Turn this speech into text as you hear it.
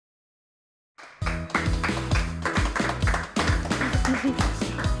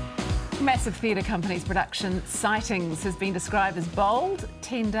Massive theatre company's production, Sightings, has been described as bold,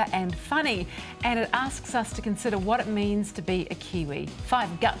 tender and funny, and it asks us to consider what it means to be a Kiwi. 5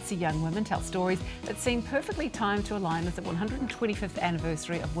 gutsy young women tell stories that seem perfectly timed to align with the 125th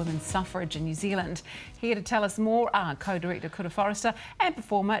anniversary of women's suffrage in New Zealand. Here to tell us more are co-director Kura Forrester and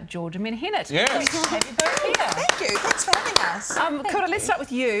performer Georgia Menhennet. Yes. Great to have you both here. Thank you. Thanks for having us. Kura, let's start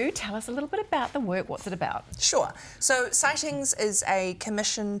with you. Tell us a little bit about the work. What's it about? Sure. So Sightings is a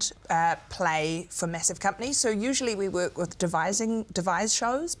commissioned play for massive companies. So usually we work with devised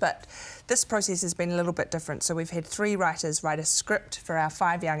shows, but this process has been a little bit different. So we've had 3 writers write a script for our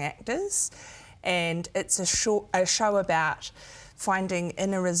 5 young actors, and it's a show about finding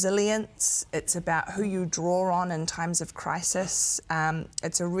inner resilience. It's about who you draw on in times of crisis.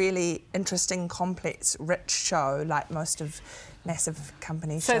 It's a really interesting, complex, rich show, like most of massive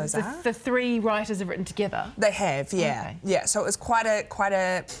company shows are. So the 3 writers have written together? They have, yeah. Okay. Yeah, so it was quite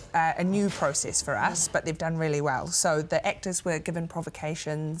a new process for us, but they've done really well. So the actors were given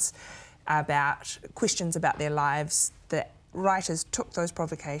provocations about questions about their lives. The writers took those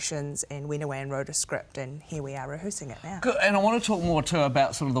provocations and went away and wrote a script, and here we are rehearsing it now. Good. And I want to talk more too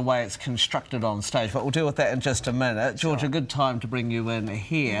about sort of the way it's constructed on stage, but we'll deal with that in just a minute. George, Sure. a good time to bring you in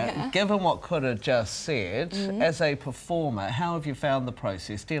here. Yeah. Given what Kura just said, as a performer, how have you found the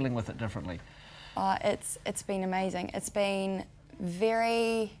process, dealing with it differently? It's been amazing. It's been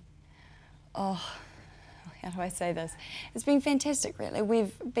very, how do I say this? It's been fantastic, really.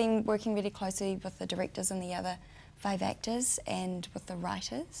 We've been working really closely with the directors and the other 5 actors and with the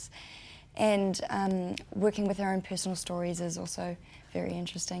writers, and working with our own personal stories is also very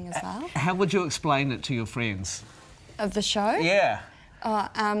interesting as well. How would you explain it to your friends? Of the show? Yeah.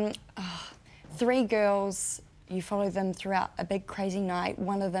 3 girls, you follow them throughout a big crazy night.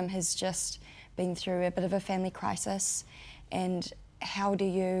 One of them has just been through a bit of a family crisis, and how do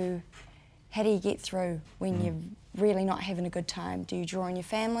you get through when you're really not having a good time? Do you draw on your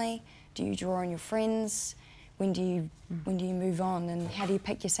family? Do you draw on your friends? When do you move on, and how do you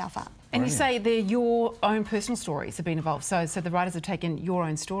pick yourself up? And you say your own personal stories have been involved, so the writers have taken your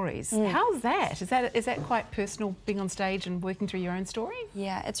own stories. How's that? Is that quite personal, being on stage and working through your own story?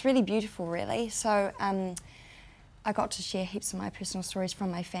 Yeah, it's really beautiful, really. So I got to share heaps of my personal stories from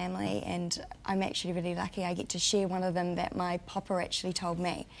my family, and I'm actually really lucky I get to share one of them that my papa actually told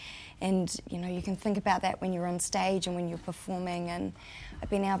me. And you know, you can think about that when you're on stage and when you're performing, and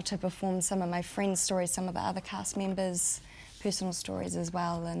I've been able to perform some of my friends' stories, some of the other cast members' personal stories as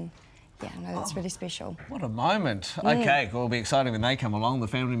well, and yeah, no, that's really special. What a moment. Okay, well, it'll be exciting when they come along, the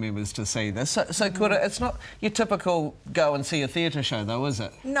family members, to see this. So Kura, it's not your typical go and see a theatre show, though, is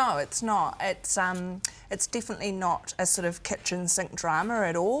it? No, it's not. It's definitely not a sort of kitchen sink drama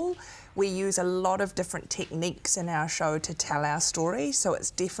at all. We use a lot of different techniques in our show to tell our story, so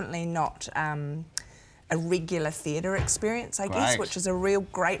it's definitely not a regular theatre experience, I guess, which is a real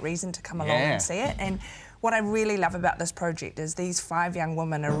great reason to come along and see it. And what I really love about this project is these 5 young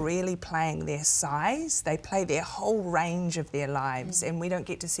women are really playing their size. They play their whole range of their lives, and we don't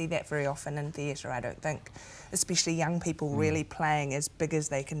get to see that very often in theatre, I don't think, especially young people really playing as big as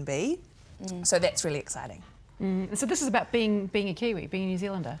they can be. So that's really exciting. So this is about being a Kiwi, being a New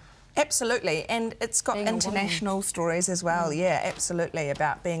Zealander? Absolutely, and it's got being international stories as well. Yeah, absolutely,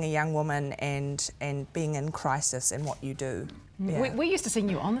 about being a young woman and being in crisis and what you do. Yeah. We're used to seeing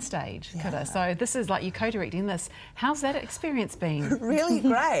you on the stage, Kura, so this is like you co-directing this. How's that experience been? Really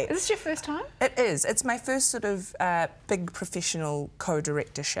great. Is this your first time? It is. It's my first sort of big professional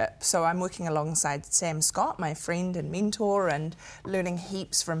co-directorship. So I'm working alongside Sam Scott, my friend and mentor, and learning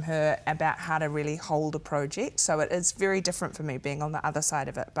heaps from her about how to really hold a project. So it is very different for me being on the other side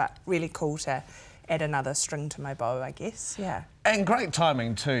of it, but really cool to add another string to my bow, I guess. Yeah. And great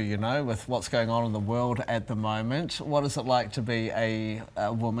timing too, you know, with what's going on in the world at the moment. What is it like to be a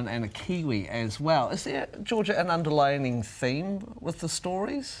woman and a Kiwi as well? Is there, Georgia, an underlying theme with the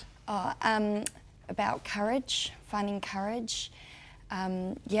stories? About courage, finding courage.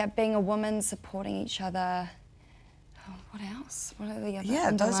 Yeah, being a woman, supporting each other. Oh, what else? What are the other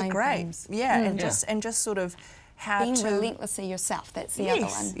Yeah, those are great. Themes? Yeah, and just sort of how being to... relentlessly yourself, that's the other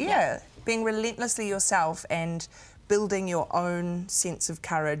one. Yeah, being relentlessly yourself and building your own sense of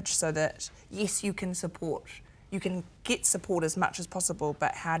courage so that, yes, you can get support as much as possible,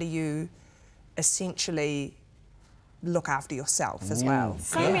 but how do you essentially look after yourself as well.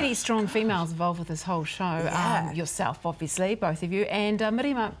 So many strong females involved with this whole show. Yeah. Yourself, obviously, both of you, and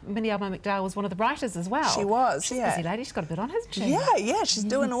Miriam McDowell was one of the writers as well. She was, she's a busy lady. She's got a bit on, hasn't she? Yeah, she's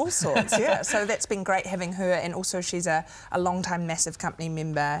doing all sorts. Yeah, so that's been great having her, and also she's a long-time Massive company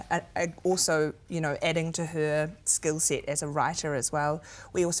member. Also, you know, adding to her skill set as a writer as well.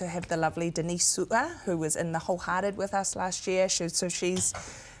 We also have the lovely Denise Su'a, who was in The Wholehearted with us last year. So she's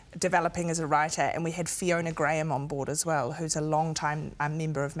developing as a writer, and we had Fiona Graham on board as well, who's a long-time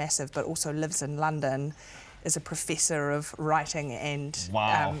member of Massive, but also lives in London, is a professor of writing and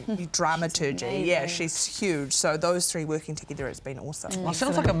dramaturgy. Yeah, she's huge. So those three working together has been awesome. Well,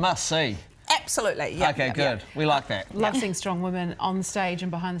 sounds like a must-see. Absolutely, yeah. Okay, good. We like that. Love seeing strong women on the stage and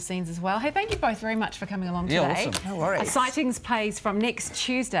behind the scenes as well. Hey, thank you both very much for coming along today. Yeah, awesome. No worries. Sightings plays from next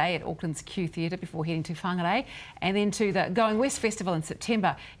Tuesday at Auckland's Q Theatre before heading to Whangarei and then to the Going West Festival in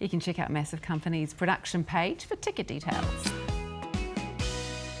September. You can check out Massive Company's production page for ticket details.